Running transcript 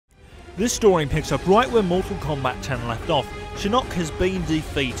This story picks up right where Mortal Kombat 10 left off. Shinnok has been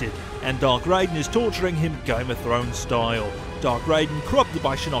defeated, and Dark Raiden is torturing him Game of Thrones style. Dark Raiden, corrupted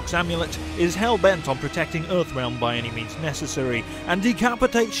by Shinnok's amulet, is hell-bent on protecting Earthrealm by any means necessary, and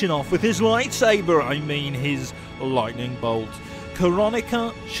decapitates Shinnok with his lightsaber, his lightning bolt.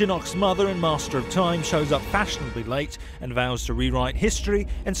 Kronika, Shinnok's mother and master of time, shows up fashionably late and vows to rewrite history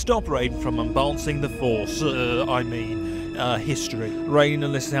and stop Raiden from unbalancing the Force, history. Raiden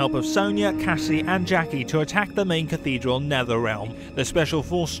enlists the help of Sonya, Cassie and Jackie to attack the main cathedral Netherrealm. The Special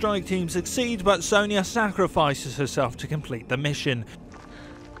Force strike team succeeds, but Sonya sacrifices herself to complete the mission.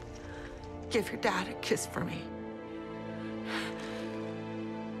 Give your dad a kiss for me.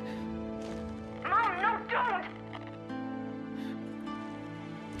 Mom, no, don't!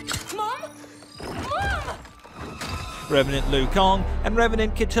 Mom? Mom! Revenant Louie Kong and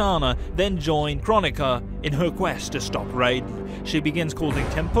Revenant Kitana then join Kronika in her quest to stop Raiden. She begins causing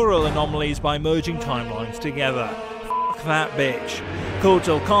temporal anomalies by merging timelines together. F that bitch.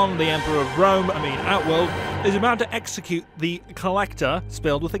 Kotal Khan, the Emperor of Rome, Outworld, is about to execute the Collector,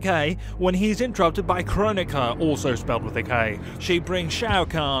 spelled with a K, when he is interrupted by Kronika, also spelled with a K. She brings Shao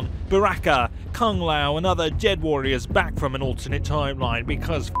Kahn, Baraka, Kung Lao and other dead warriors back from an alternate timeline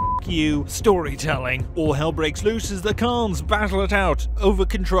because f you, storytelling. All hell breaks loose as the Khans battle it out over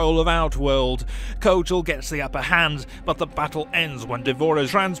control of Outworld. Kotal gets the upper hand, but the battle ends when Devora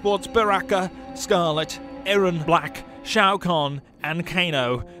transports Baraka, Scarlet, Eren Black, Shao Kahn and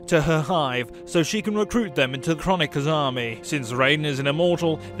Kano to her hive so she can recruit them into Kronika's army. Since Raiden is an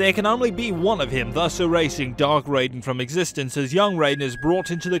immortal, there can only be one of him, thus erasing Dark Raiden from existence as young Raiden is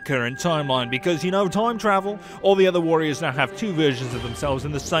brought into the current timeline because, time travel? All the other warriors now have two versions of themselves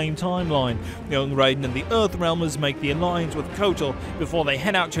in the same timeline. Young Raiden and the Earthrealmers make the alliance with Kotal before they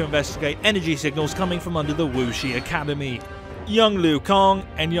head out to investigate energy signals coming from under the Wuxi Academy. Young Louie Kong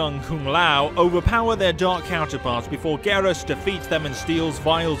and young Kung Lao overpower their dark counterparts before Geras defeats them and steals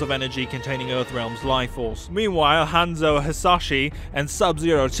vials of energy containing Earthrealm's life force. Meanwhile, Hanzo Hasashi and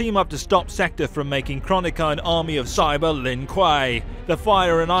Sub-Zero team up to stop Sector from making Kronika an army of cyber Lin Kuei. The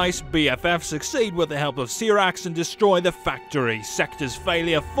Fire and Ice BFF succeed with the help of Syrax and destroy the factory. Sector's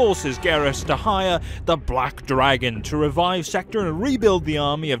failure forces Geras to hire the Black Dragon to revive Sector and rebuild the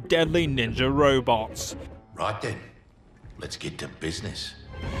army of deadly ninja robots. Right then. Let's get to business.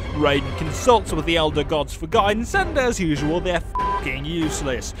 Raiden consults with the Elder Gods for guidance, and as usual, they're f***ing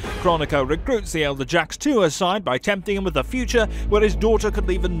useless. Kronika recruits the Elder Jacks to her side by tempting him with a future where his daughter could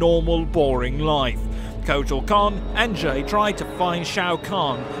live a normal, boring life. Kotal Khan and Jay try to find Shao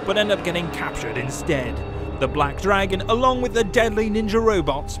Kahn, but end up getting captured instead. The Black Dragon, along with the deadly ninja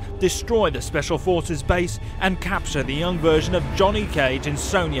robots, destroy the Special Forces base and capture the young version of Johnny Cage and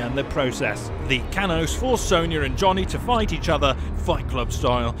Sonya in the process. The Kanos force Sonya and Johnny to fight each other, Fight Club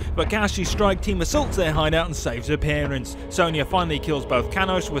style, but Kassi's strike team assaults their hideout and saves her parents. Sonya finally kills both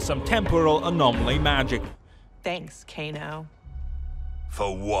Kanos with some temporal anomaly magic. Thanks, Kano.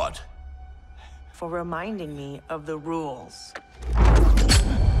 For what? For reminding me of the rules.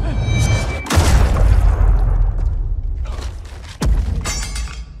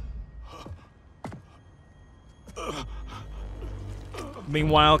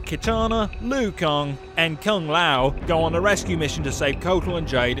 Meanwhile, Kitana, Louie Kong, and Kung Lao go on a rescue mission to save Kotal and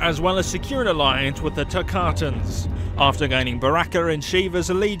Jade, as well as secure an alliance with the Tarkatans. After gaining Baraka and Shiva's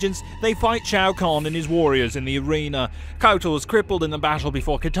allegiance, they fight Shao Kahn and his warriors in the arena. Kotal is crippled in the battle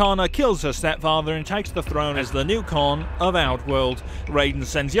before Kitana kills her stepfather and takes the throne as the new Khan of Outworld. Raiden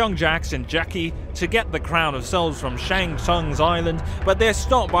sends young Jax and Jackie to get the Crown of Souls from Shang Tsung's island, but they're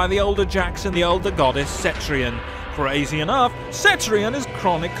stopped by the older Jax and the older goddess Cetrion. Crazy enough, Cetrion is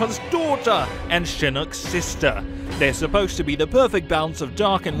Kronika's daughter and Shinnok's sister. They're supposed to be the perfect balance of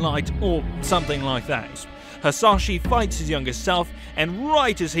dark and light, or something like that. Hasashi fights his younger self, and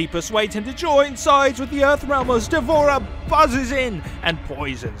right as he persuades him to join sides with the Earthrealmers, Devora buzzes in and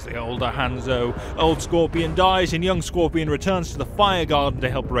poisons the older Hanzo. Old Scorpion dies, and young Scorpion returns to the Fire Garden to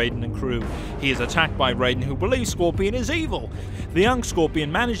help Raiden and crew. He is attacked by Raiden, who believes Scorpion is evil. The young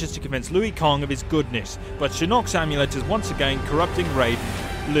Scorpion manages to convince Louie Kong of his goodness, but Shinnok's amulet is once again corrupting Raiden.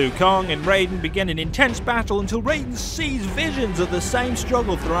 Louie Kong and Raiden begin an intense battle until Raiden sees visions of the same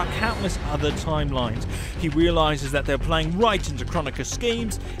struggle throughout countless other timelines. He realizes that they're playing right into Kronika's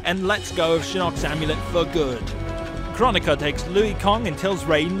schemes and lets go of Shinnok's amulet for good. Kronika takes Louie Kong and tells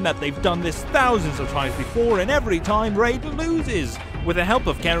Raiden that they've done this thousands of times before, and every time Raiden loses. With the help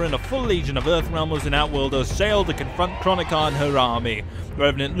of Karen, a full legion of Earthrealmers and Outworlders sail to confront Kronika and her army.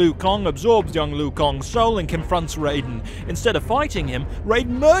 Revenant Louie Kong absorbs young Louie Kong's soul and confronts Raiden. Instead of fighting him,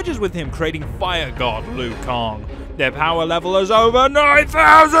 Raiden merges with him, creating Fire God Louie Kong. Their power level is over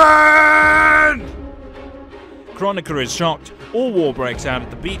 9,000! Kronika is shocked. All war breaks out at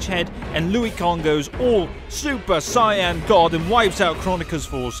the beachhead, and Louie Kong goes all Super Saiyan God and wipes out Kronika's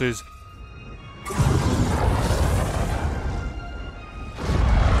forces.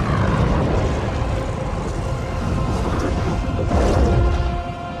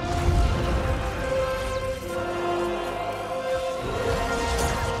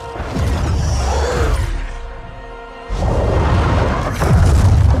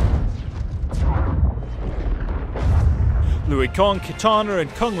 Louie Kong, Kitana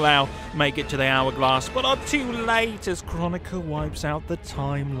and Kung Lao make it to the hourglass, but are too late as Kronika wipes out the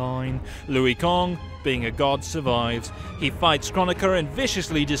timeline. Louie Kong, being a god, survives. He fights Kronika and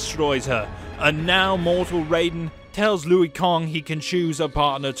viciously destroys her. And now mortal Raiden tells Louie Kong he can choose a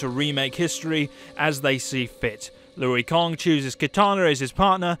partner to remake history as they see fit. Louie Kong chooses Kitana as his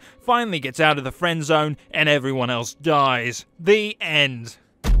partner, finally gets out of the friend zone, and everyone else dies. The end.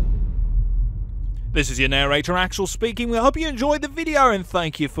 This is your narrator Axol speaking. We hope you enjoyed the video and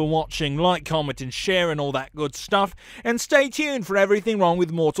thank you for watching. Like, comment and share and all that good stuff. And stay tuned for everything wrong with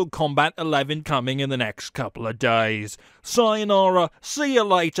Mortal Kombat 11 coming in the next couple of days. Sayonara, see you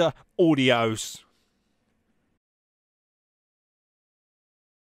later, adios.